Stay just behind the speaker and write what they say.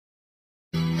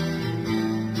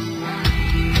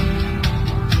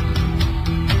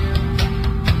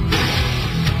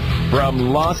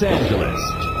from Los Angeles,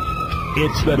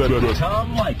 it's the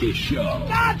Tom Leykis Show.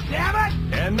 God damn it!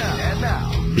 And now,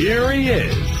 here he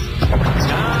is, Tom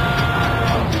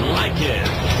Leykis.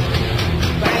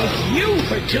 Thank you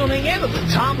for tuning in to the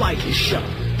Tom Leykis Show.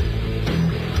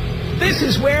 This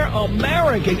is where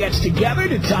America gets together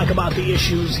to talk about the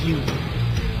issues you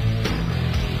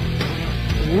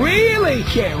really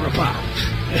care about.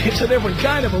 It's a different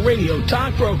kind of a radio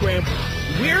talk program.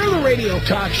 We're the radio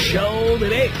talk show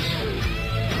that is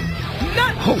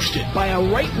not hosted by a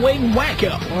right-wing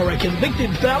wacko or a convicted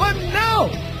felon. No!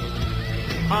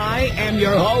 I am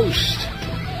your host.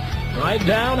 Write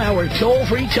down our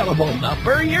toll-free telephone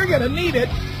number. You're going to need it.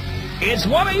 It's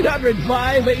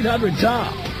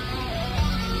 1-800-5800-TOM.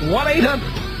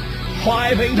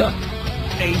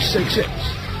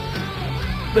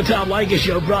 1-800-5800-866. The Tom Leykis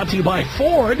Show brought to you by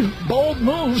Ford. Bold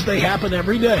moves, they happen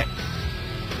every day.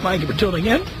 Thank you for tuning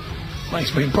in. Thanks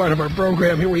for being part of our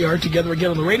program. Here we are together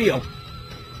again on the radio.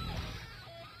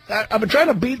 I've been trying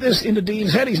to beat this into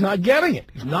Dean's head. He's not getting it.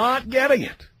 He's not getting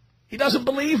it. He doesn't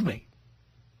believe me.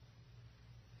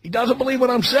 He doesn't believe what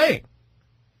I'm saying.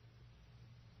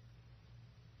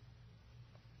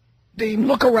 Dean,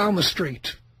 look around the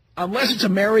street. Unless it's a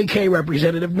Mary Kay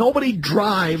representative, nobody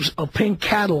drives a pink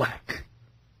Cadillac.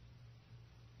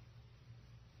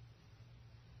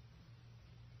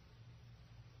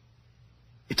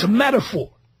 It's a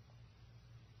metaphor.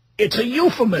 It's a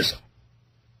euphemism.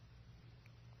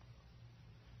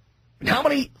 And how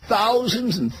many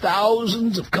thousands and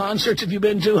thousands of concerts have you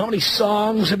been to? How many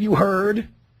songs have you heard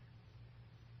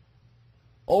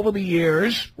over the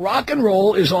years? Rock and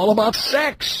roll is all about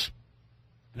sex.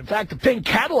 In fact, the pink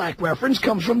Cadillac reference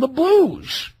comes from the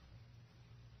blues.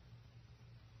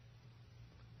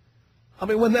 I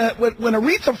mean, when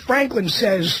Aretha Franklin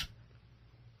says,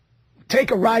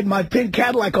 "Take a ride in my pink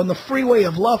Cadillac on the freeway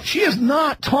of love," she is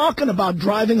not talking about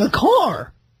driving a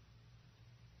car.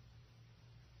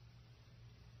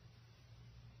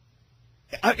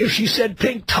 If she said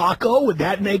pink taco, would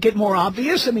that make it more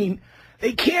obvious? I mean,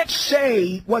 they can't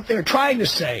say what they're trying to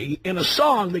say in a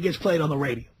song that gets played on the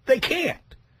radio. They can't.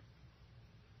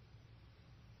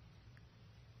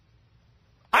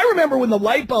 I remember when the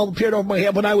light bulb appeared over my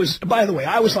head when I was, by the way,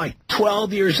 I was like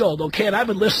 12 years old, okay, and I've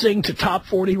been listening to Top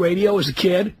 40 radio as a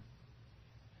kid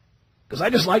because I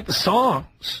just like the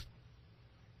songs.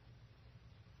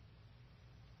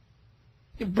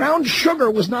 Brown sugar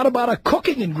was not about a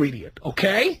cooking ingredient,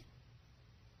 okay?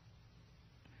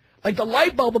 Like the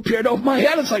light bulb appeared over my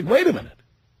head. It's like, wait a minute.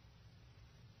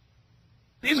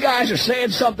 These guys are saying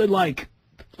something like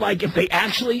if they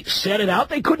actually said it out,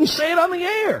 they couldn't say it on the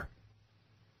air.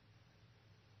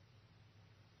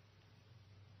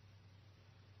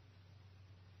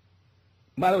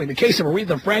 By the way, in the case of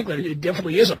Aretha Franklin, it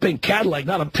definitely is a pink Cadillac,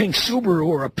 not a pink Subaru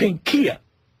or a pink Kia. I'll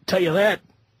tell you that.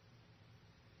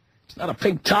 It's not a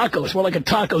pink taco. It's more like a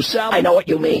taco salad. I know what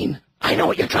you mean. I know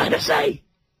what you're trying to say.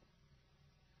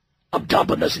 I'm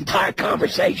dumping this entire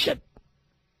conversation.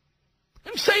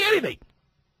 Don't say anything.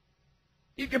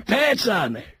 Keep your pants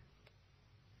on there.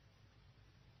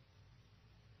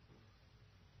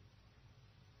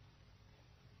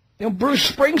 You know, Bruce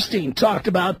Springsteen talked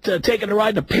about taking a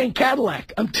ride in a pink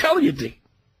Cadillac. I'm telling you, Dean.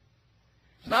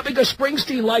 It's not because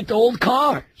Springsteen liked old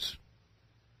cars.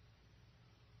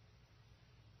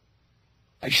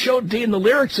 I showed Dean the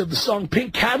lyrics of the song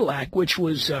Pink Cadillac, which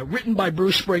was written by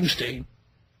Bruce Springsteen.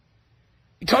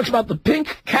 He talks about the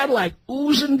pink Cadillac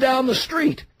oozing down the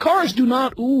street. Cars do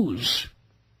not ooze.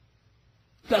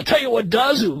 And I'll tell you what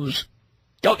does ooze.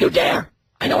 Don't you dare.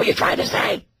 I know what you're trying to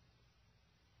say.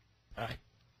 All right.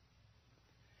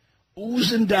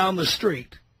 Oozing down the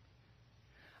street.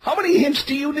 How many hints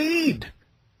do you need?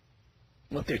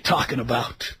 What they're talking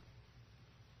about.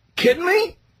 Kidding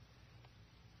me?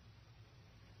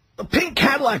 The pink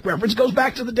Cadillac reference goes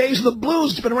back to the days of the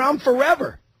blues. It's been around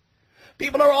forever.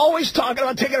 People are always talking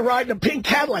about taking a ride in a pink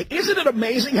Cadillac. Isn't it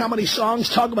amazing how many songs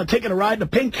talk about taking a ride in a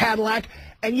pink Cadillac,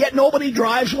 and yet nobody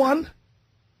drives one?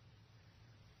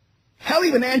 Hell,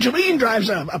 even Angeline drives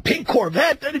a pink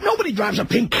Corvette. Nobody drives a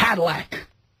pink Cadillac.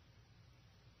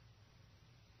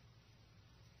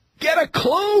 Get a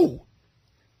clue.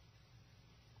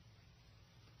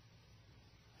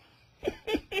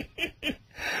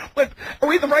 But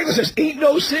Aretha Franklin says, ain't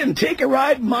no sin, take a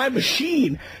ride in my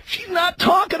machine. She's not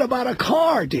talking about a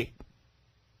car, Dean.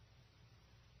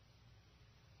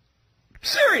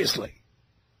 Seriously.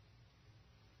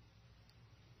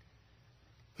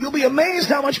 You'll be amazed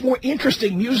how much more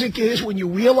interesting music is when you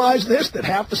realize this, that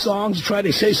half the songs try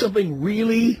to say something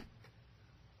really,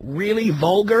 really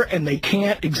vulgar and they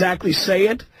can't exactly say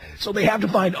it, so they have to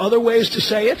find other ways to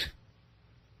say it.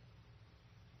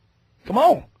 Come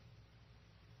on.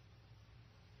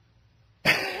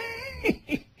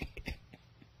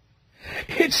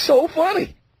 It's so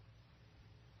funny.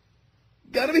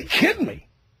 Gotta be kidding me.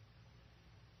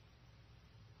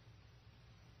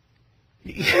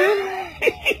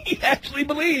 He actually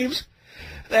believes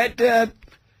that, here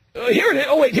it is.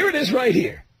 Oh, wait, here it is right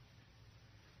here.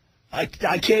 I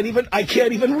can't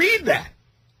even read that.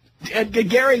 And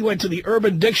Gary went to the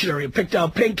Urban Dictionary and picked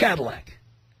out pink Cadillac.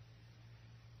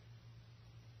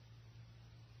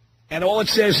 And all it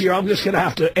says here, I'm just going to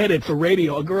have to edit for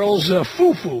radio. A girl's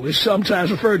foo-foo is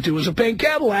sometimes referred to as a pink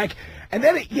Cadillac. And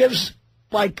then it gives,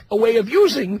 like, a way of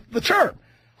using the term.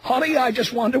 Honey, I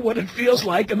just wonder what it feels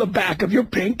like in the back of your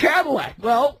pink Cadillac.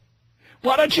 Well,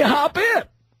 why don't you hop in?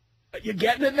 Are you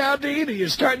getting it now, Dean? Are you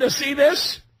starting to see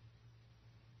this?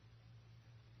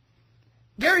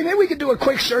 Gary, maybe we could do a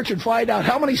quick search and find out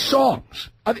how many songs.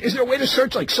 Is there a way to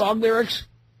search, like, song lyrics?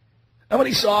 How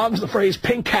many songs the phrase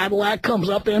pink Cadillac comes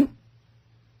up in?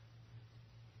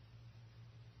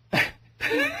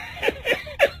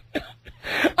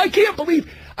 I can't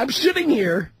believe I'm sitting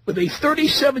here with a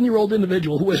 37-year-old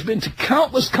individual who has been to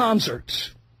countless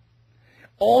concerts,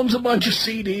 owns a bunch of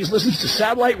CDs, listens to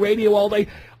satellite radio all day,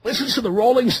 listens to the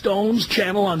Rolling Stones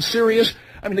channel on Sirius.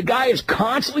 I mean, the guy is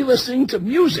constantly listening to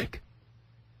music.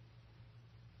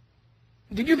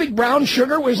 Did you think Brown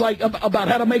Sugar was like about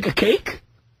how to make a cake?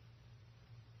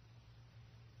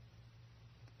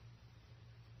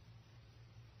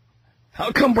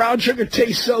 How come brown sugar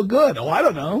tastes so good? Oh, I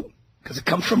don't know. Because it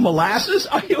comes from molasses?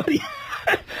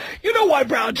 You know why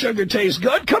brown sugar tastes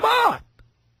good? Come on.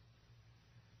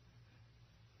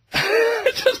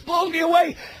 It just blows me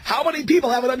away. How many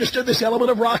people haven't understood this element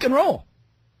of rock and roll?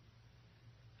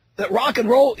 That rock and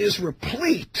roll is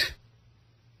replete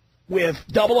with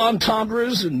double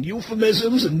entendres and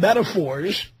euphemisms and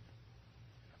metaphors,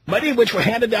 many of which were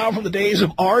handed down from the days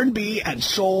of R&B and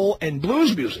soul and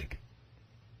blues music.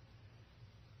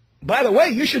 By the way,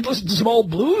 you should listen to some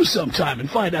old blues sometime and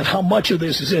find out how much of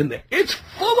this is in there. It's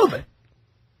full of it.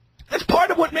 That's part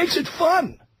of what makes it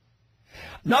fun.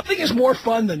 Nothing is more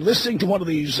fun than listening to one of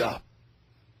these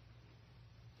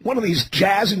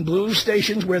jazz and blues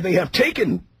stations where they have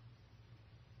taken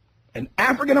an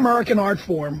African-American art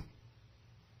form,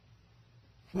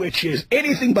 which is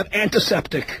anything but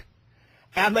antiseptic,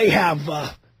 and they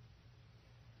have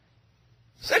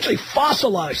essentially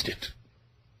fossilized it.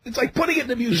 It's like putting it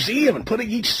in a museum and putting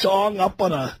each song up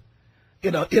on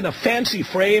in a fancy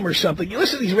frame or something. You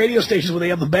listen to these radio stations where they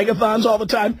have the megathons all the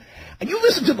time, and you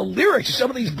listen to the lyrics of some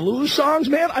of these blues songs,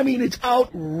 man. I mean, it's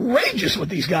outrageous what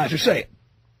these guys are saying.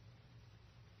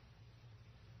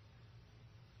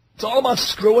 It's all about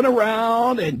screwing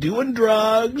around and doing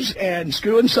drugs and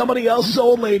screwing somebody else's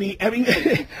old lady. I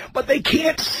mean, but they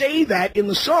can't say that in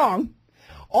the song.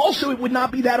 Also, it would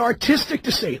not be that artistic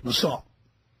to say it in the song.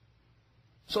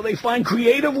 So they find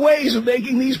creative ways of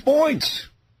making these points.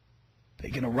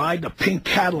 Taking a ride in a pink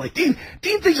Cadillac. Dean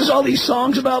thinks there's all these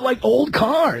songs about, like, old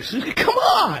cars. Come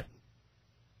on.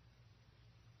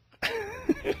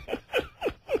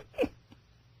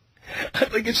 I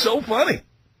think it's so funny.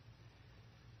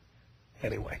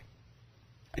 Anyway,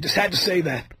 I just had to say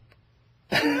that.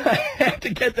 I had to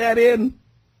get that in.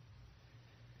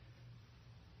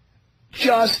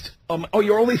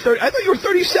 You're only 30. I thought you were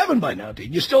 37 by now,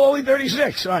 Dean. You're still only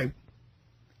 36. All right.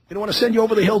 We don't want to send you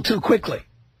over the hill too quickly.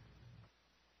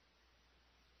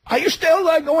 Are you still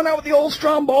going out with the old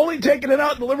Stromboli, taking it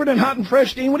out, delivering it hot and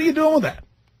fresh, Dean? What are you doing with that?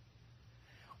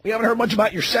 We haven't heard much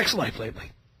about your sex life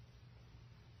lately.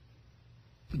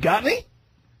 You got any?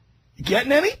 You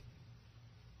getting any?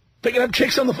 Picking up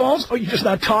chicks on the phones? Oh, you're just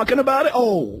not talking about it?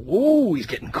 Oh, he's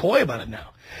getting coy about it now.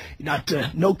 You're not,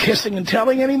 no kissing and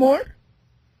telling anymore?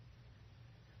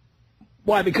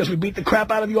 Why, because we beat the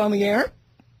crap out of you on the air?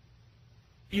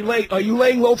 Are you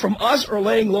laying low from us or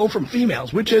laying low from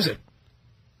females? Which is it?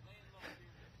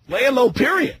 Laying low,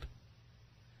 period.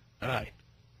 All right.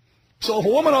 So if a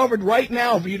woman offered right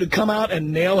now for you to come out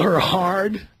and nail her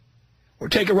hard or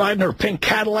take a ride in her pink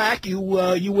Cadillac, you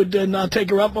would not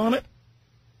take her up on it?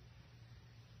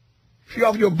 If you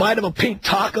offered you a bite of a pink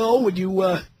taco, would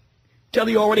you tell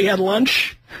her you already had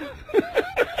lunch?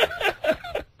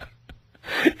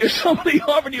 If somebody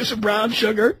offered you some brown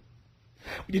sugar,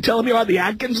 would you tell them you're on the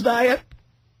Atkins diet?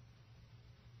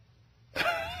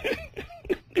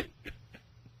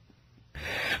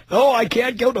 Oh, I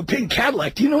can't go to a pink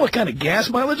Cadillac. Do you know what kind of gas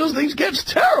mileage those things get? It's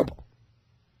terrible.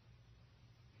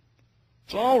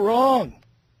 It's all wrong.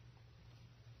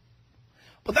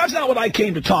 But that's not what I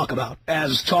came to talk about,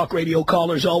 as talk radio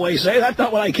callers always say. That's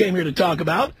not what I came here to talk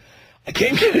about. I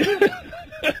came here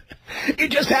It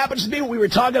just happens to be what we were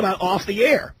talking about off the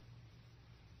air.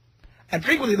 And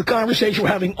frequently the conversation we're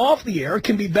having off the air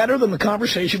can be better than the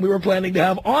conversation we were planning to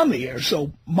have on the air.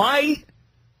 So my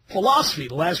philosophy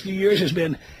the last few years has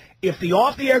been, if the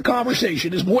off-the-air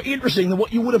conversation is more interesting than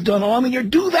what you would have done on the air,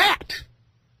 do that.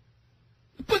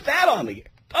 Put that on the air.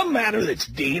 Doesn't matter that it's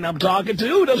Dean I'm talking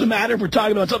to. It doesn't matter if we're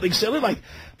talking about something silly like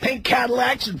pink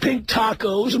Cadillacs and pink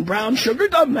tacos and brown sugar.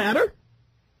 It doesn't matter.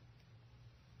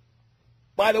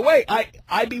 By the way,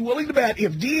 I'd be willing to bet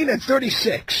if Dean at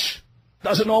 36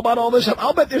 doesn't know about all this,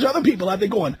 I'll bet there's other people out there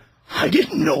going, I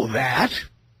didn't know that.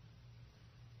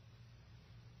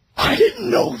 I didn't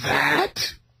know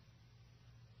that.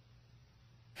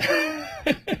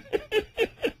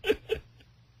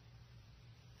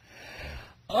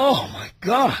 Oh, my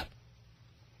God.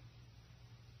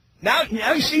 Now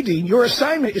you see, Dean, your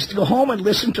assignment is to go home and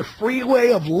listen to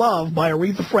Freeway of Love by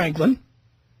Aretha Franklin,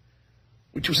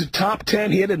 which was a top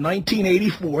 10 hit in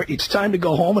 1984. It's time to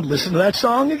go home and listen to that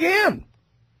song again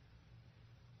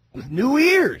with new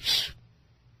ears.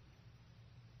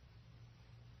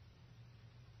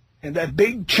 And that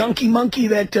big chunky monkey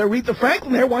that Aretha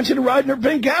Franklin there wants you to ride in her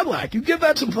pink Cadillac. You give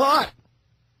that some thought.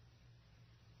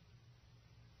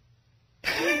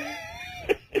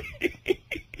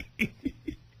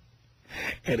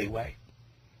 Anyway,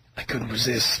 I couldn't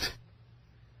resist.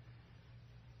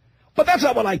 But that's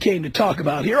not what I came to talk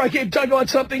about here. I came to talk about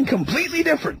something completely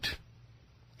different,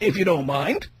 if you don't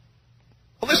mind.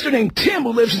 A listener named Tim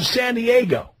who lives in San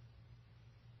Diego.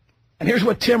 And here's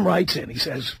what Tim writes in. He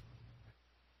says,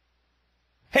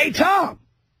 Hey, Tom,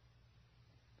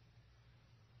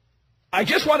 I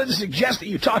just wanted to suggest that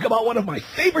you talk about one of my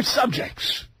favorite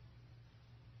subjects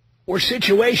or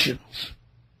situations.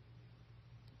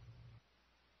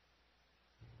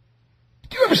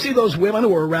 Do you ever see those women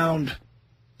who are around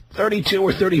 32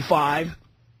 or 35?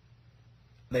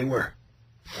 They were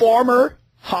former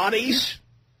hotties.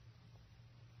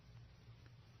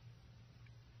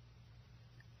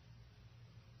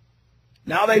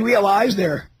 Now they realize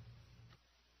their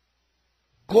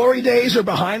glory days are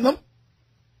behind them,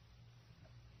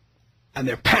 and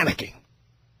they're panicking,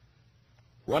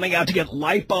 running out to get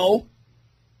lipo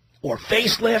or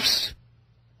facelifts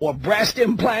or breast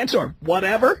implants or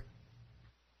whatever.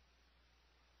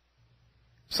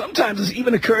 Sometimes this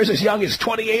even occurs as young as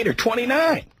 28 or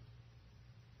 29.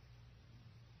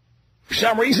 For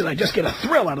some reason, I just get a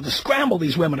thrill out of the scramble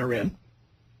these women are in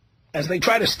as they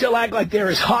try to still act like they're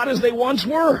as hot as they once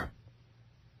were.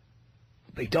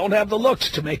 They don't have the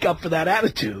looks to make up for that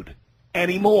attitude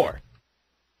anymore.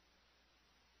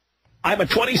 I'm a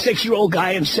 26-year-old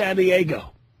guy in San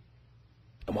Diego.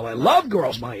 And while I love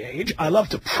girls my age, I love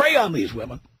to prey on these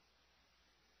women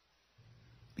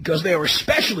because they are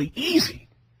especially easy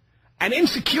and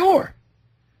insecure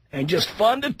and just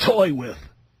fun to toy with.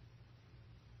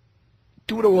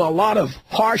 Due to a lot of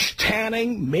harsh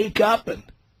tanning, makeup, and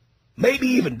maybe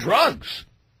even drugs.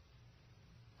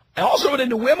 I also run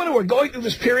into women who are going through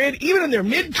this period even in their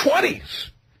mid-20s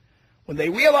when they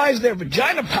realize their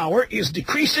vagina power is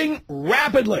decreasing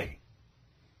rapidly.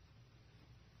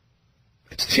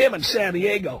 It's Tim in San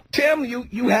Diego. Tim,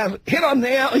 you have hit on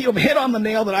the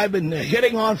nail that I've been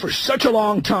hitting on for such a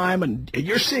long time, and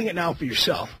you're seeing it now for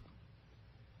yourself.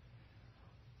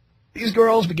 These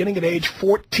girls beginning at age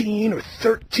 14 or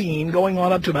 13, going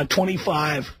on up to about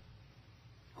 25,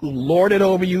 who lord it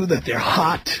over you that they're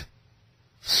hot,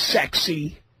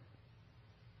 sexy,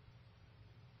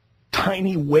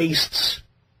 tiny waists,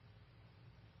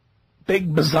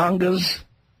 big bazongas,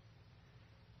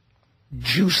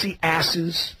 juicy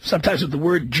asses, sometimes with the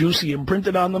word juicy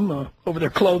imprinted on them over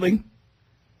their clothing.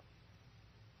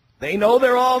 They know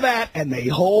they're all that, and they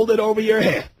hold it over your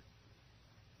head.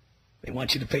 They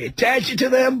want you to pay attention to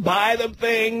them, buy them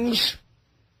things.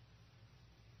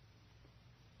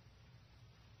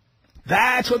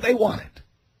 That's what they wanted.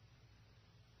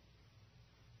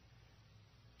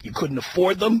 You couldn't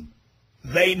afford them.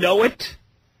 They know it.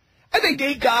 And they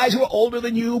date guys who are older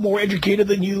than you, more educated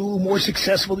than you, more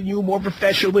successful than you, more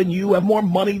professional than you, have more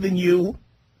money than you.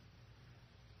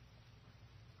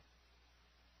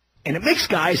 And it makes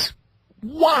guys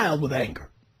wild with anger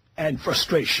and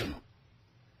frustration.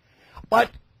 But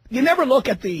you never look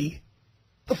at the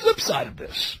flip side of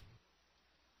this,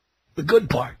 the good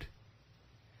part,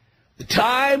 the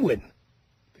time when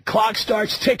the clock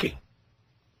starts ticking,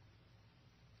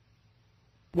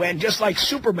 when, just like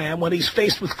Superman, when he's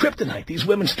faced with kryptonite, these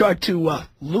women start to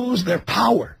lose their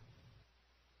power.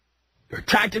 Their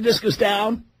attractiveness goes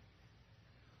down.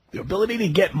 Their ability to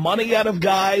get money out of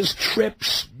guys,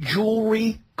 trips,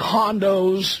 jewelry,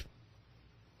 condos,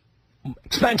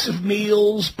 expensive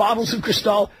meals, bottles of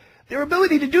Cristal, their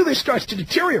ability to do this starts to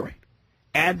deteriorate,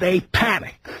 and they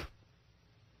panic.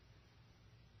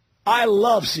 I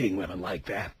love seeing women like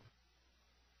that.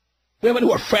 Women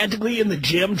who are frantically in the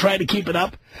gym trying to keep it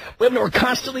up. Women who are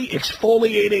constantly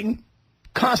exfoliating,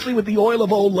 constantly with the oil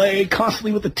of Olay,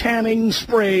 constantly with the tanning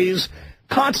sprays,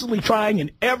 constantly trying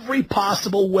in every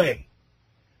possible way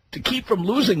to keep from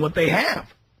losing what they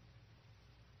have.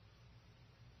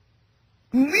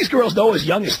 These girls know as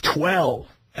young as 12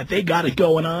 that they got it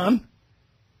going on.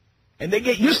 And they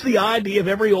get used to the idea of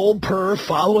every old perv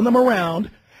following them around,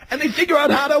 and they figure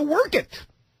out how to work it.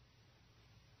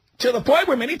 To the point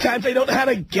where many times they don't know how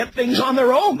to get things on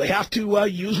their own. They have to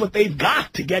use what they've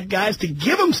got to get guys to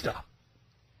give them stuff.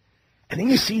 And then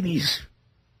you see these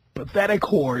pathetic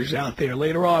whores out there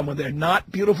later on when they're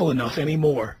not beautiful enough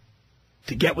anymore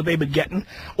to get what they've been getting,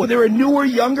 or there are newer,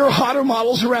 younger, hotter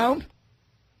models around,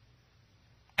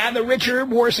 and the richer,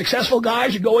 more successful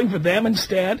guys are going for them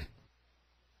instead.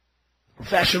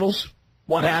 Professionals,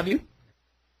 what have you.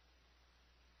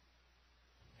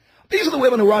 These are the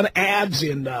women who run ads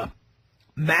in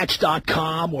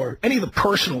Match.com or any of the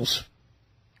personals,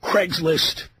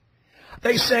 Craigslist.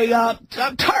 They say,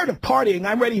 I'm tired of partying.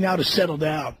 I'm ready now to settle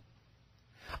down.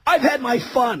 I've had my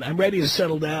fun. I'm ready to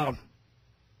settle down.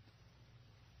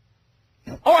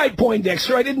 All right,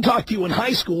 Poindexter, I didn't talk to you in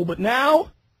high school, but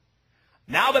now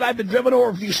that I've been driven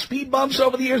over a few speed bumps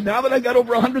over the years, now that I've got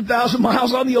over 100,000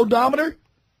 miles on the odometer,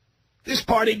 this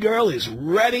party girl is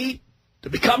ready to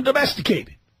become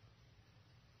domesticated.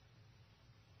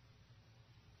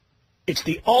 It's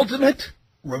the ultimate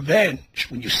revenge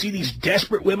when you see these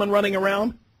desperate women running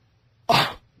around.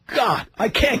 Oh, God, I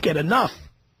can't get enough.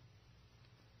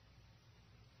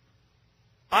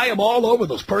 I am all over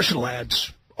those personal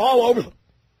ads, all over them,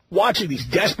 watching these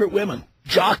desperate women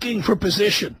jockeying for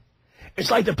position.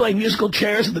 It's like they're playing musical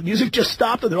chairs and the music just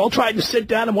stopped and they're all trying to sit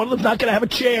down and one of them's not going to have a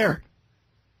chair.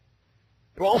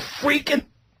 They're all freaking.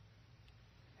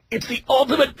 It's the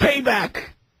ultimate payback.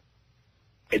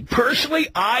 And personally,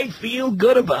 I feel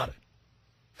good about it.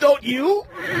 Don't you?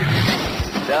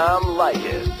 Tom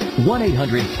Leykis.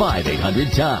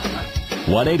 1-800-5800-TOM.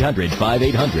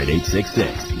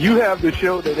 1-800-5800-866. You have the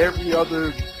show that every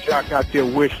other jock out there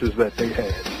wishes that they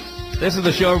had. This is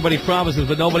the show everybody promises,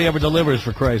 but nobody ever delivers,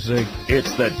 for Christ's sake.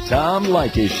 It's the Tom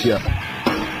Leykis Show.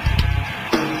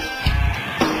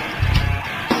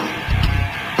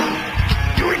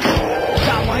 Here we go.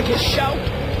 Tom Leykis Show.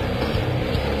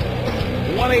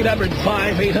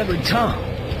 1-800-5800-TOM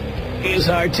is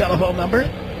our telephone number.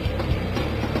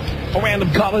 A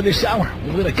random caller this hour.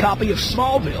 We'll get a copy of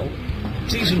Smallville,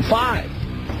 Season 5.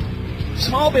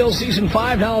 Smallville, Season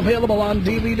 5, now available on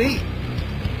DVD.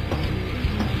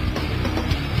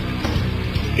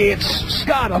 It's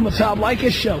Scott on the Tom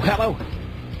Leykis Show. Hello.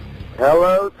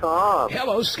 Hello, Tom.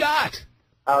 Hello, Scott.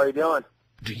 How are you doing?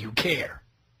 Do you care?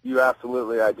 You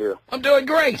absolutely, I do. I'm doing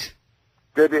great.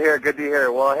 Good to hear, good to hear.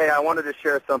 Well, hey, I wanted to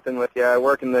share something with you. I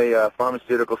work in the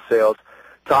pharmaceutical sales,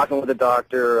 talking with a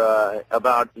doctor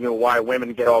about, why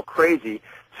women get all crazy,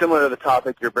 similar to the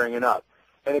topic you're bringing up.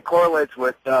 And it correlates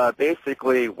with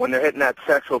basically when they're hitting that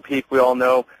sexual peak, we all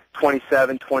know,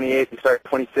 27, 28, they start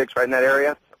 26, right in that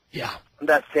area. Yeah.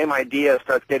 That same idea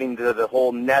starts getting to the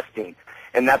whole nesting,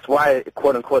 and that's why,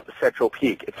 quote-unquote, the sexual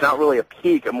peak. It's not really a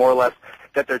peak, more or less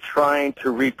that they're trying to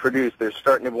reproduce. They're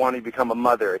starting to want to become a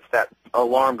mother. It's that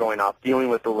alarm going off, dealing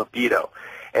with the libido.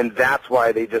 And that's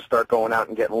why they just start going out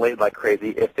and getting laid like crazy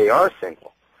if they are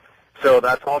single. So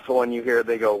that's also when you hear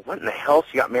they go, what in the hell,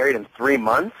 she got married in 3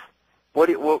 months?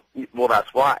 Well,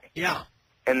 that's why. Yeah.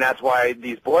 And that's why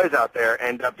these boys out there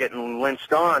end up getting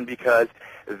lynched on, because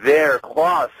their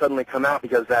claws suddenly come out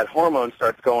because that hormone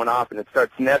starts going off and it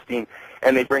starts nesting,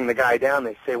 and they bring the guy down.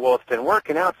 They say, well, it's been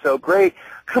working out so great.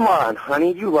 Come on,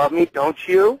 honey, you love me, don't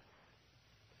you?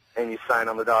 And you sign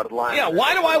on the dotted line. Yeah,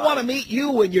 why do I want to meet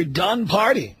you when you're done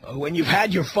partying, or when you've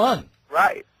had your fun?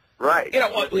 Right, right.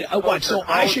 What, so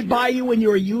I should buy you when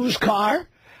you're a used car?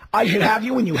 I should have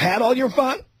you when you had all your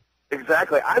fun?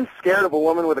 Exactly. I'm scared of a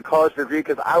woman with a college degree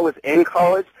because I was in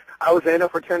college. I was in a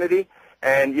fraternity.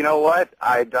 And you know what?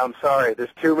 I'm sorry. There's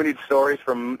too many stories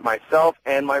from myself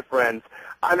and my friends.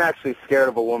 I'm actually scared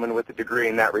of a woman with a degree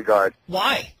in that regard.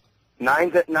 Why?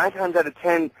 Nine times out of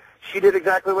 10, she did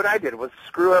exactly what I did, was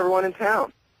screw everyone in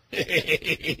town.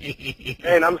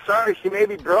 And I'm sorry, she may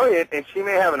be brilliant and she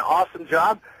may have an awesome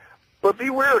job, but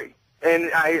be wary. And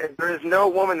there is no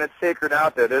woman that's sacred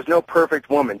out there. There's no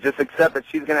perfect woman. Just accept that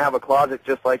she's going to have a closet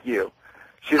just like you.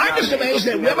 I'm just amazed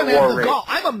that women have the gall.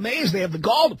 I'm amazed they have the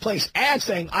gall to place ads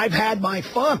saying, I've had my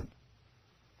fun.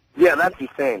 Yeah, that's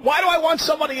insane. Why do I want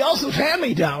somebody else's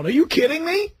hand-me-down? Are you kidding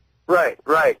me? Right.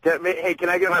 Hey, can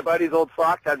I get my buddy's old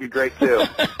sock? That'd be great, too.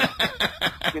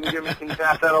 Can you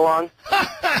pass that along?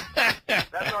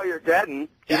 That's all you're getting.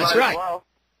 That's right. Well.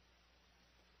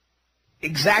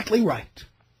 Exactly right.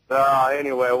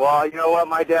 Anyway, well, you know what?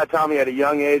 My dad taught me at a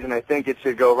young age, and I think it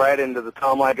should go right into the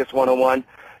Tom Leykis 101.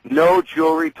 No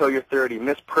jewelry till you're 30.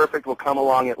 Miss Perfect will come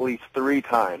along at least 3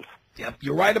 times. Yep,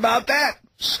 you're right about that.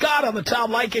 Scott on the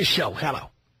Tom Leykis Show. Hello.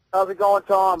 How's it going,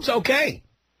 Tom? It's okay.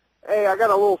 Hey, I got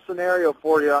a little scenario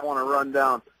for you I want to run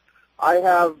down. I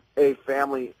have a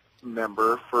family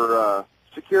member, for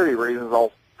security reasons,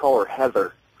 I'll call her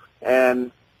Heather.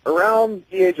 And around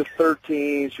the age of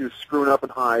 13, she was screwing up in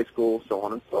high school, so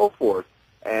on and so forth.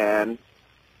 And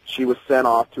she was sent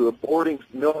off to a boarding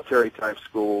military-type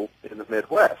school in the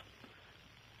Midwest.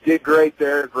 Did great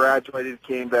there, graduated,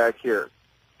 came back here.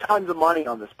 Tons of money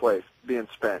on this place being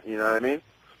spent, you know what I mean?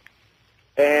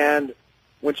 And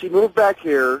when she moved back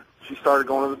here, she started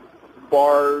going to the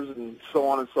bars and so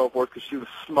on and so forth because she was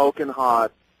smoking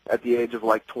hot at the age of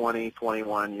like 20,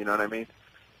 21, you know what I mean?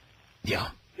 Yeah.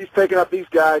 She's picking up these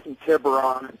guys in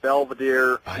Tiburon and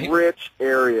Belvedere, rich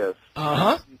areas.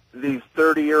 Uh-huh. These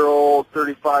 30-year-olds,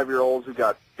 35-year-olds who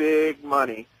got big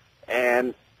money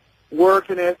and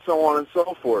working it, so on and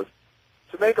so forth.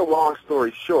 To make a long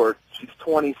story short, she's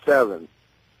 27,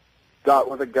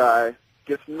 got with a guy,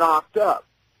 gets knocked up.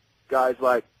 Guy's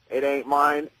like, it ain't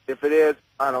mine. If it is,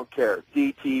 I don't care.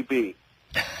 DTB.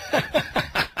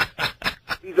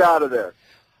 He's out of there.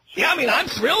 Yeah, I mean, I'm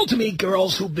thrilled to meet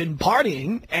girls who've been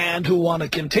partying and who want to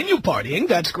continue partying.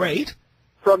 That's great.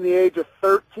 From the age of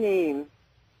 13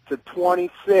 to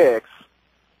 26,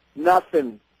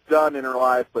 nothing done in her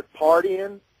life but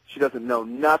partying. She doesn't know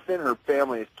nothing. Her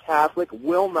family is Catholic.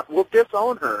 Will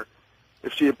disown her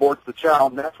if she aborts the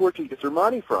child, and that's where she gets her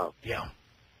money from. Yeah.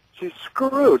 She's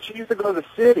screwed. She used to go to the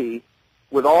city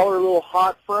with all her little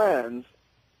hot friends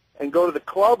and go to the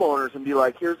club owners and be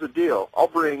like, here's the deal. I'll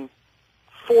bring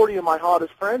 40 of my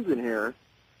hottest friends in here,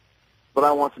 but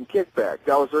I want some kickback.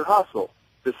 That was her hustle.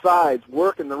 Besides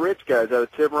working the rich guys out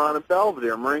of Tiburon and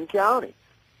Belvedere, Marin County.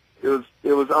 It was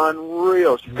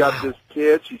unreal. She's got this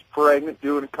kid. She's pregnant,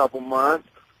 due in a couple months.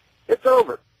 It's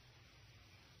over.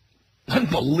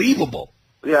 Unbelievable.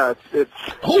 Yeah, it's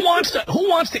who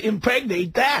wants to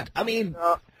impregnate that? I mean,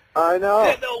 I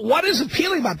know. What is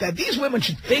appealing about that? These women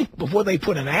should think before they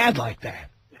put an ad like that.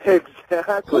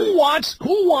 Exactly. Who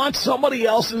wants somebody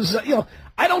else's?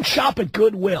 I don't shop at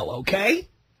Goodwill, okay?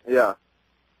 Yeah.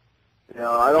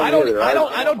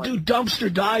 I don't do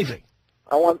dumpster diving.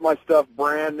 I want my stuff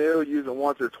brand new, use it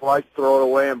once or twice, throw it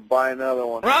away, and buy another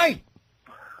one. Right.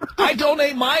 I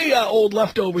donate my old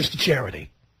leftovers to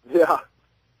charity. Yeah.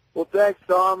 Well, thanks,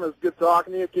 Tom. It was good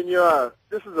talking to you. Can you,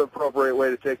 this is an appropriate way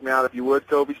to take me out, if you would,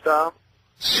 Kobe style?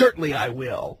 Certainly I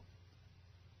will.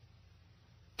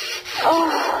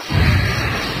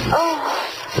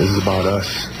 This is about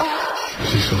us.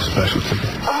 She's so special to me.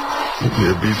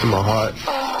 Yeah, it beats in my heart.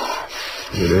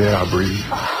 Yeah, the air I breathe.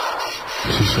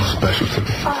 She's so special to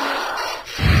me.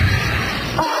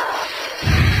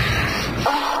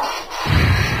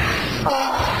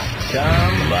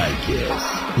 Tom Leykis.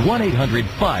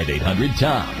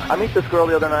 1-800-5800-TOM. I meet this girl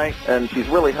the other night, and she's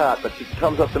really hot, but she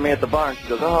comes up to me at the bar, and she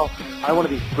goes, oh, I want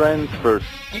to be friends first.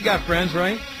 You got friends,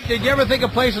 right? Did you ever think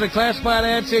of placing a classified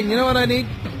ad saying, you know what I need?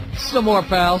 Some more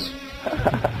pals.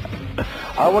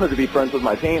 I wanted to be friends with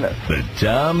my penis. The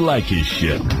Tom Leykis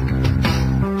Show.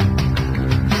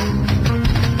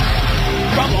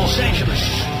 From Los Angeles,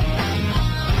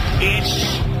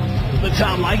 it's the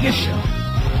Tom Leykis Show.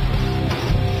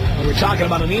 We're talking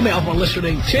about an email from a listener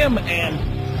named Tim, and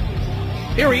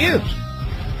here he is.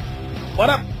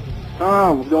 What up?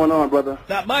 What's going on, brother?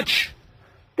 Not much.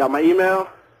 Got my email?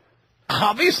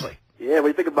 Obviously. Yeah, what do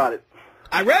you think about it?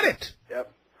 I read it.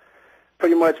 Yep.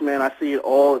 Pretty much, man, I see it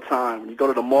all the time. When you go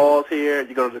to the malls here,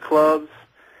 you go to the clubs,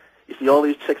 you see all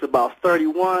these chicks about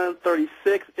 31,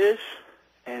 36-ish,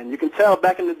 and you can tell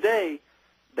back in the day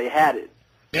they had it.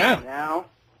 Yeah. Now,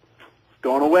 it's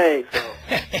going away, so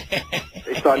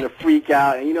they're starting to freak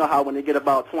out. And you know how when they get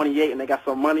about 28 and they got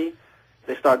some money,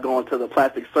 they start going to the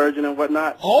plastic surgeon and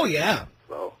whatnot? Oh, yeah.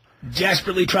 So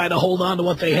desperately trying to hold on to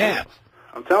what they have.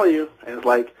 I'm telling you, and it's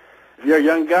like, if you're a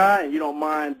young guy and you don't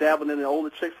mind dabbling in the older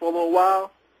chicks for a little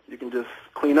while, you can just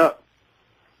clean up.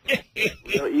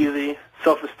 Real easy.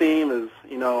 Self-esteem is,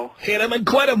 Hit them and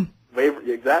quit them.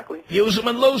 Exactly. Use them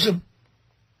and lose them.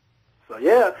 So,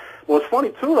 yeah. What's funny,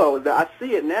 too, though, is that I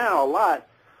see it now a lot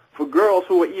for girls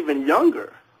who are even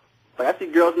younger. Like, I see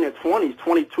girls in their 20s,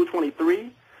 22,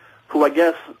 23, who I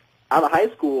guess out of high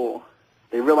school,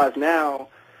 they realize now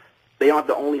they aren't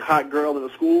the only hot girl in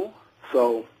the school.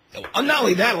 So Not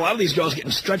only that, a lot of these girls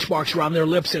getting stretch marks around their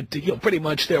lips that, pretty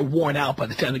much they're worn out by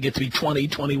the time they get to be 20,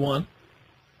 21.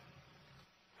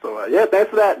 So, yeah, thanks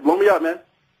for that. Blow me up, man.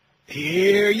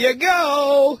 Here you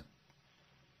go.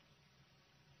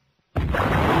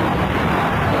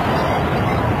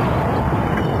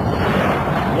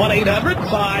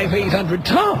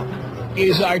 1-800-5800-TOM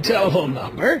is our telephone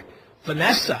number.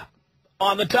 Vanessa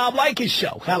on the Tom Leykis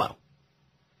Show. Hello.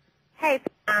 Hey,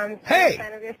 Tom. Hey.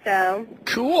 Fan of your show.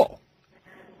 Cool.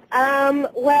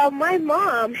 Well, my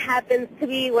mom happens to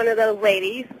be one of those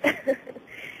ladies.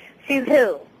 She's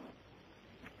who?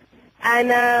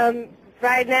 And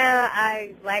right now,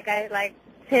 like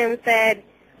Tim said,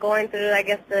 going through, I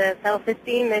guess, the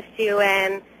self-esteem issue,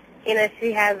 and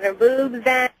she has her boobs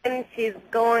done. She's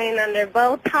going under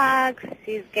Botox.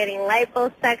 She's getting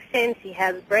liposuction. She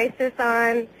has braces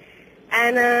on.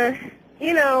 And,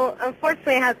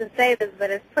 unfortunately I have to say this,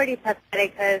 but it's pretty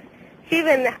pathetic because she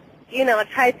even,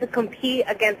 tried to compete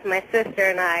against my sister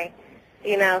and I,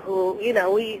 who,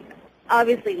 we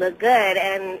obviously look good.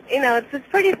 And, it's just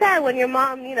pretty sad when your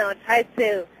mom, tries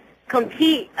to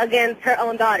compete against her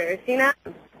own daughters, Now,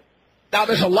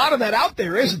 there's a lot of that out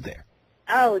there, isn't there?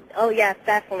 Oh, yes,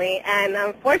 definitely. And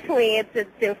unfortunately, it's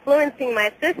influencing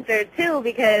my sister, too,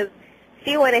 because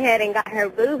she went ahead and got her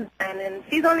boobs done, and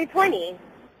she's only 20.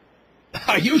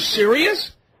 Are you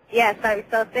serious? Yes, I'm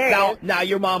so serious. Now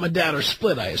your mom and dad are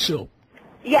split, I assume.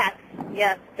 Yes,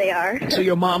 they are. So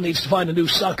your mom needs to find a new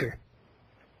sucker.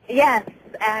 Yes,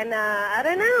 and I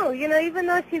don't know, even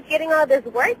though she's getting all this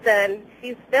work done,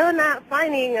 she's still not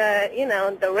finding,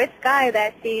 the rich guy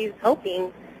that she's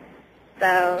hoping.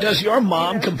 So, does your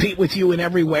mom compete with you in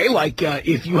every way? Like,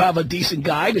 if you have a decent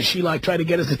guy, does she, try to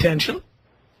get his attention?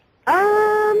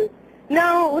 No.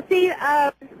 Well, see,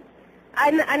 I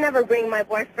never bring my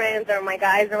boyfriends or my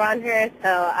guys around here,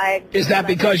 so I... Is that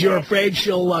because you're afraid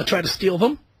she'll try to steal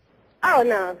them? Oh,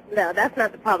 no, that's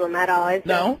not the problem at all. It's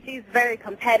no? Just, she's very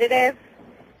competitive,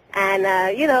 and,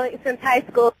 since high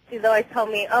school, she's always told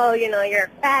me, oh,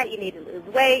 you're fat, you need to lose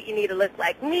weight, you need to look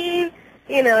like me.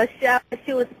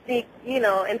 She would sneak,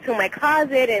 into my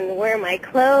closet and wear my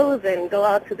clothes and go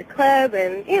out to the club,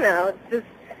 and, it's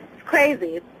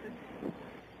crazy. It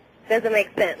doesn't make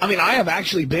sense. I mean, I have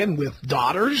actually been with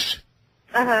daughters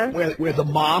where the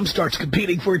mom starts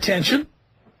competing for attention.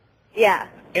 Yeah.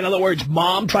 In other words,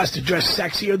 mom tries to dress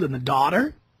sexier than the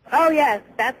daughter. Oh, yes,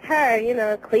 that's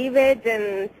her, cleavage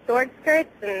and short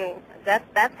skirts, and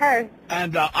that's her.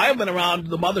 And I have been around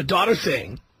the mother-daughter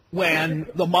thing when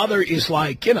the mother is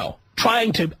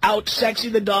trying to out-sexy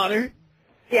the daughter.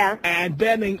 Yeah. And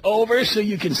bending over so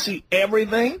you can see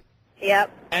everything. Yep.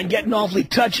 And getting awfully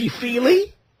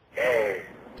touchy-feely.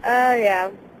 Oh,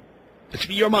 yeah.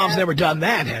 Your mom's never done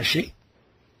that, has she?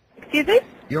 Excuse me?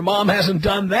 Your mom hasn't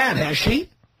done that, has she?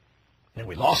 And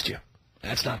we lost you.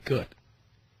 That's not good.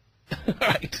 All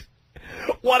right.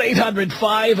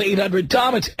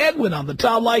 1-800-5800-TOM. It's Edwin on the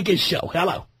Tom Leykis Show.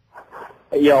 Hello.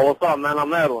 Yo, what's up, man?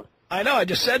 I'm Edwin. I know, I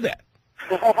just said that.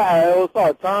 Hey, what's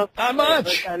up, Tom? Not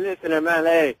much. Hey, listening, man.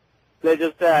 Hey, they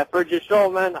just heard your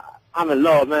show, man. I'm in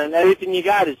love, man. Everything you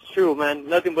got is true, man.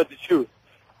 Nothing but the truth.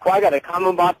 Well, I got a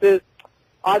comment about this.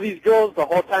 All these girls, the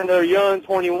whole time they're young,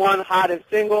 21, hot and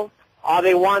single, all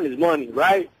they want is money,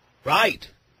 right? Right.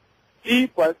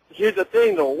 See, but here's the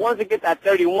thing, though. Once they get that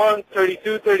 31,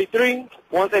 32, 33,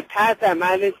 once they pass that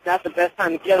mileage, that's the best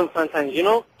time to get them sometimes,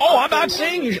 Oh, I'm not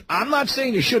saying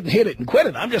you shouldn't hit it and quit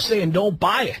it. I'm just saying don't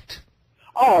buy it.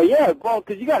 Oh, yeah, bro,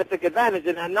 because you got to take advantage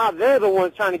of that. Now they're the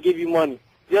ones trying to give you money.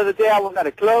 The other day I was at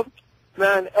a club.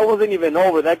 Man, it wasn't even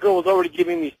over. That girl was already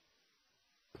giving me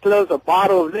clubs, a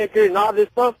bottle of liquor, and all this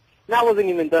stuff. And I wasn't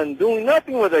even done doing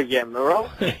nothing with her yet, bro.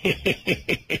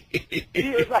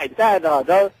 She was like that,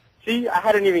 dog. See, I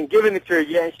hadn't even given it to her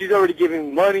yet, and she's already giving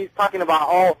me money, talking about,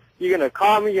 oh, you're going to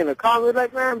call me,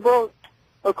 Like, man, bro,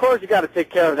 of course you got to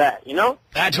take care of that,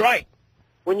 That's right.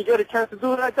 When you get a chance to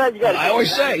do it like that, you got to... I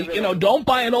always say, don't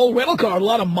buy an old rental car with a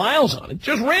lot of miles on it.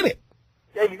 Just rent it.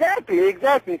 Exactly.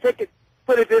 Take it,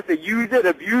 put it this, use it,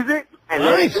 abuse it, and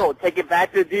let it go. Take it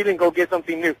back to the dealer and go get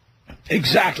something new.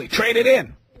 Exactly. Trade it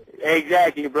in.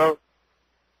 Exactly, bro.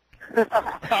 All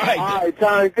right,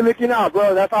 Tom. Good looking out,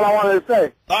 bro. That's all I wanted to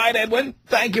say. All right, Edwin.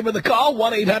 Thank you for the call.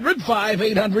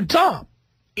 1-800-5800-TOM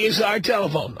is our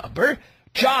telephone number.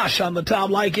 Josh on the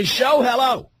Tom Leykis Show.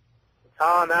 Hello.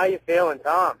 Tom, how you feeling,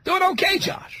 Tom? Doing okay,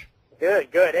 Josh. Good.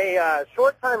 Hey,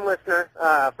 short-time listener,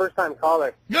 first-time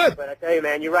caller. Good. But I tell you,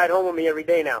 man, you ride home with me every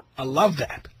day now. I love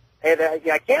that. Hey,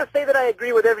 I can't say that I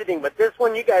agree with everything, but this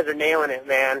one, you guys are nailing it,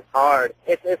 man, hard.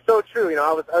 It's so true.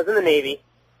 I was in the Navy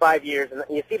 5 years, and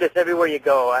you see this everywhere you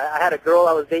go. I had a girl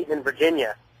I was dating in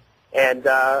Virginia, And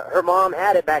her mom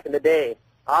had it back in the day,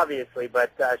 obviously,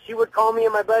 but she would call me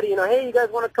and my buddy, hey, you guys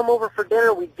want to come over for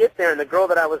dinner? We'd get there, and the girl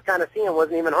that I was kind of seeing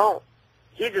wasn't even home.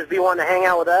 She'd just be wanting to hang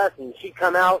out with us, and she'd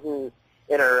come out and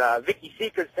in her Vicky's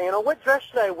Secret saying, oh, what dress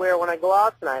should I wear when I go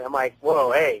out tonight? I'm like,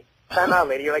 whoa, hey, time out,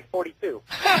 lady, you're like 42.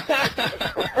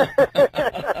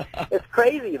 It's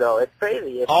crazy, though. It's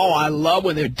crazy. I love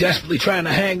when they're desperately trying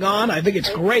to hang on. I think it's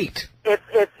great.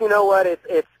 It's you know what,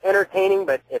 it's entertaining,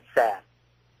 but it's sad.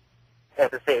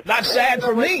 At the same time. Not sad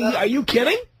for me. Are you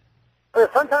kidding?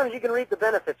 Sometimes you can reap the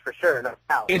benefits for sure. No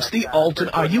doubt. It's the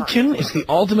ultimate. Are you kidding? It's the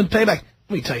ultimate payback. Let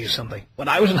me tell you something. When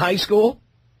I was in high school,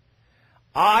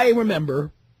 I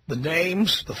remember the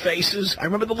names, the faces. I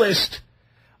remember the list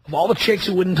of all the chicks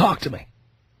who wouldn't talk to me.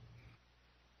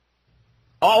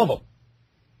 All of them.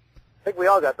 I think we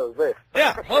all got those lists.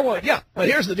 Yeah. Well, yeah. But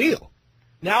here's the deal.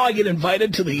 Now I get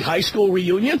invited to the high school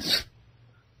reunions.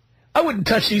 I wouldn't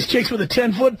touch these chicks with a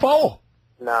 10-foot pole.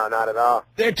 No, not at all.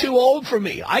 They're too old for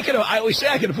me. I always say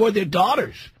I can afford their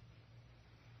daughters.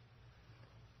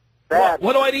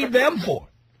 What do I need them for?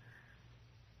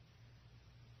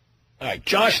 All right,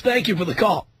 Josh, thank you for the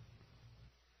call.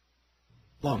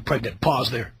 Long pregnant pause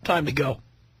there. Time to go.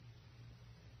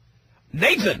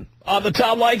 Nathan on the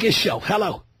Tom Leykis Show.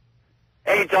 Hello.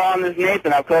 Hey, Tom, this is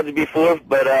Nathan. I've called you before,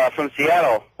 but from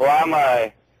Seattle. Well,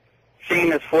 I'm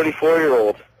seeing this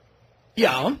 44-year-old.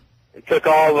 Yeah. It took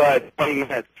all 20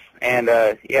 minutes, and,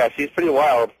 yeah, she's pretty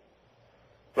wild.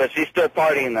 But she's still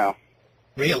partying, though.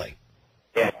 Really?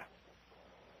 Yeah.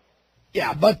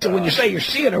 Yeah, but when you say you're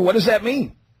seeing her, what does that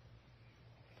mean?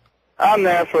 I'm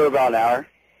there for about an hour.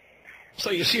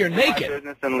 So you see her naked? My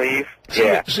business and leave.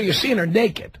 So you're seeing her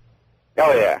naked?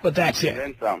 Oh, yeah. But that's it? And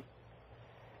then some.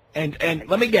 And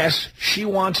let me guess, she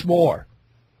wants more?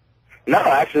 No,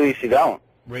 actually, she don't.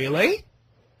 Really?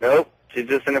 Nope. She's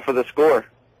just in it for the score.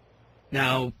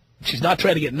 Now, she's not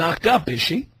trying to get knocked up, is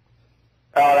she?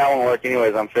 Oh, that won't work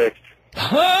anyways. I'm fixed.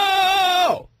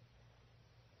 Oh!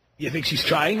 You think she's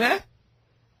trying that?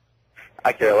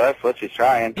 I care less what she's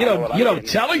trying. You don't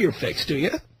tell her you're fixed, do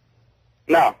you?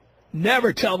 No.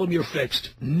 Never tell them you're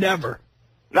fixed. Never.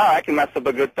 No, I can mess up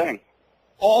a good thing.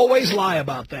 Always lie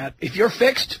about that. If you're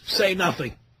fixed, say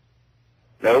nothing.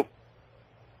 Nope.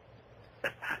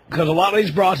 Because a lot of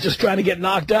these broads just trying to get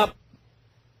knocked up.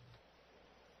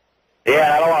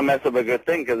 Yeah, I don't want to mess up a good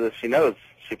thing, because if she knows,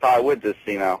 she probably would just,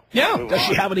 Yeah. Does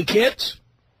she have any kids?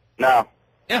 No.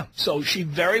 Yeah. So she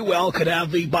very well could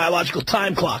have the biological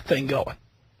time clock thing going.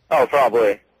 Oh,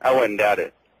 probably. I wouldn't doubt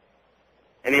it.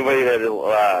 Anybody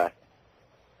that'll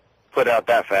put out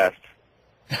that fast.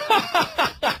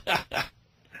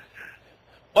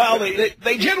 Well,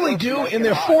 they generally do. In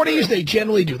their 40s, they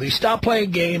generally do. They stop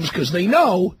playing games because they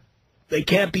know they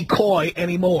can't be coy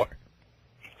anymore.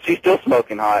 She's still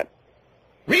smoking hot.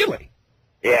 Really?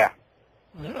 Yeah.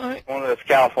 All right. One of those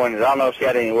Californians. I don't know if she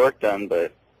had any work done,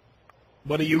 but...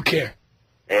 What do you care?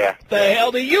 Yeah. The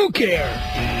hell do you care?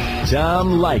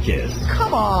 Tom Leykis.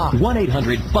 Come on.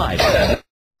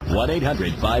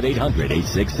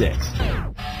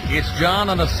 1-800-5800-866. It's John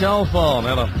on the cell phone.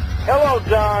 Hello. Hello,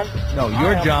 John. No,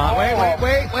 you're John. Wait.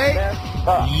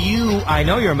 I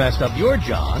know you're messed up. You're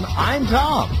John. I'm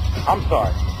Tom. I'm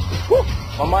sorry. Whew,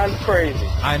 my mind's crazy.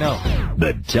 I know.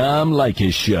 The Tom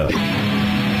Leykis Show.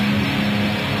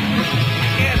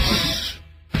 It's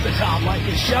the Tom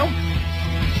Leykis Show.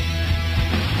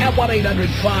 At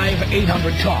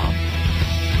 1-800-5800-TOM.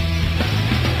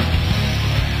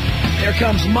 Here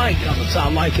comes Mike on the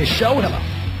Tom Leykis Show. Hello.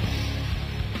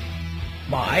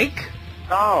 Mike?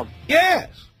 Tom. Yes.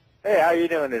 Hey, how you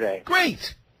doing today?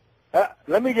 Great.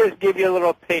 Let me just give you a little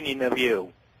opinion of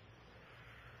you.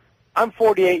 I'm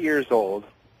 48 years old.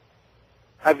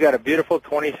 I've got a beautiful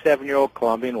 27-year-old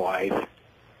Colombian wife.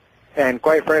 And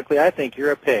quite frankly, I think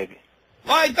you're a pig.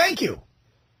 Why, thank you.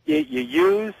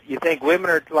 You think women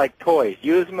are like toys.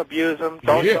 Use them, abuse them.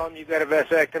 Don't tell them you got a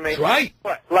vasectomy. That's right.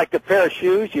 What, like the pair of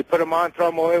shoes, you put them on, throw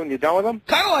them away when you're done with them?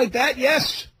 Kind of like that,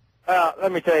 yes.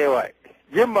 Let me tell you what.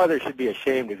 Your mother should be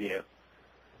ashamed of you.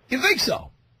 You think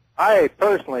so? I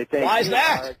personally think Why is you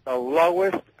that? are the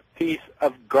lowest piece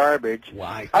of garbage.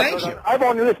 Why, thank you. I've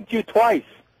only listened to you twice.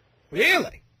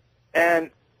 Really? And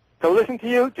to listen to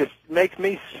you just makes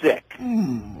me sick.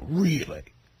 Really?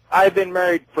 I was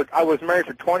married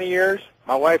for 20 years.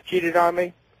 My wife cheated on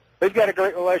me. We've got a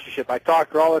great relationship. I talk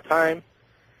to her all the time.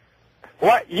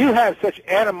 What? You have such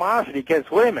animosity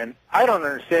against women. I don't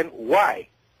understand why.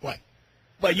 What?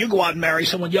 Well, you go out and marry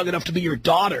someone young enough to be your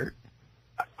daughter.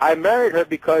 I married her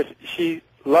because she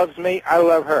loves me. I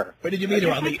love her. Where did you meet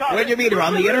her on the? Where'd you meet her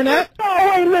on the internet? No,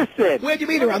 wait, listen. Where'd you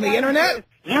meet her on the internet?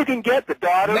 You can get the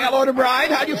daughter. Mail order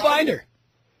bride. How'd you find her?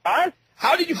 Huh?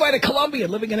 How did you find a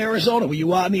Colombian living in Arizona? Were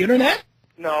you on the internet?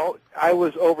 No, I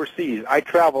was overseas. I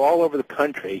travel all over the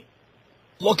country.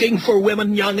 Looking for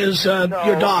women young as your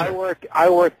daughter? I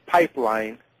work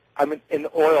pipeline. I'm in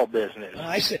the oil business.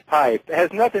 I see. Pipe. It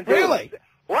has nothing to do Really? with...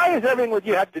 Why does everything with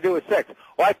you have to do with sex?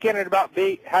 Why can't it about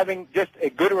having just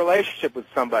a good relationship with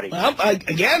somebody? Well,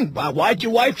 again, why'd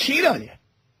your wife cheat on you?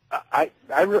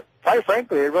 Quite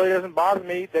frankly, it really doesn't bother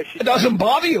me that she... It doesn't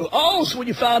bother you? Oh, so when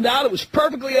you found out, it was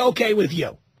perfectly okay with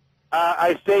you?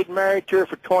 I stayed married to her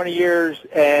for 20 years,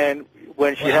 and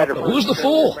when she had her first... Who's the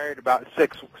fool? We were married about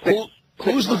six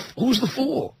Who's the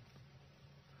fool?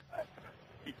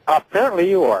 Apparently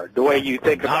you are, the way you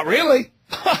think about Not really.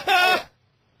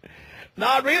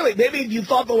 Not really. Maybe if you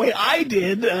thought the way I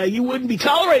did, you wouldn't be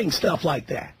tolerating stuff like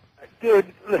that.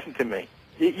 Dude, listen to me.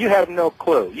 You have no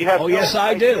clue. You have yes,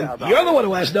 I do. You're the one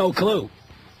who has no clue.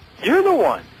 You're the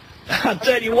one. I'll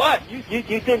tell you what. You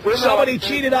think somebody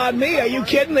cheated on me? Are you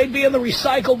kidding? They'd be in the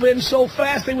recycle bin so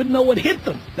fast they wouldn't know what hit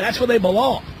them. That's where they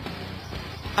belong.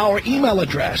 Our email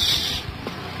address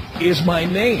is my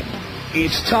name.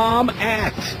 It's Tom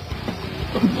at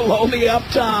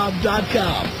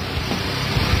blowmeuptom.com.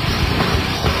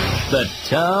 The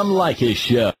Tom Leykis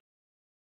Show.